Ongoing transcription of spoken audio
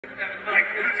Like, what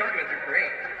are you talking about? They're great.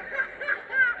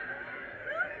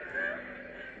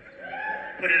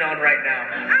 Put it on right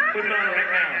now. Put it on right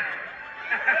now.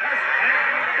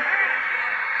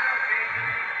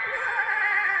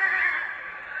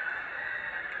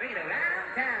 Bring it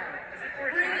around town.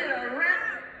 Bring it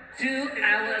around. 2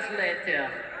 hours later.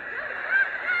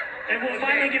 And we'll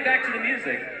finally get back to the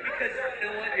music. Because you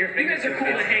know what? You guys are cool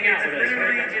to hang out with us,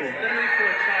 right? That's cool. It's literally for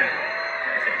a child.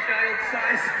 It's a child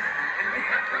size.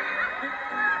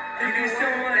 Thank you so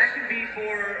much. That could be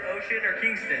for Ocean or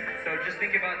Kingston. So just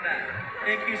think about that.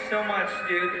 Thank you so much,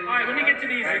 dude. All right, let me get to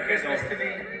music. Merry Christmas to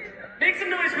me. Make some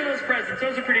noise for those presents.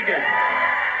 Those are pretty good. All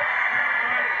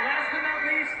right, last but not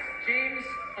least, James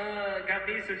got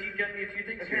me, so he got me a few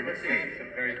things here. Let's see. Some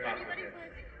very thoughtful gifts.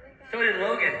 So did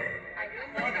Logan.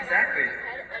 Exactly.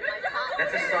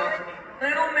 That's a soft.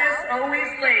 Little Miss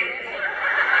always late.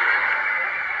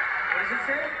 What does it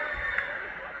say?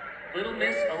 Little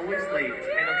Miss always late.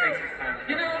 And it takes its time.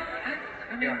 You know,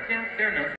 I mean, yeah, fair enough.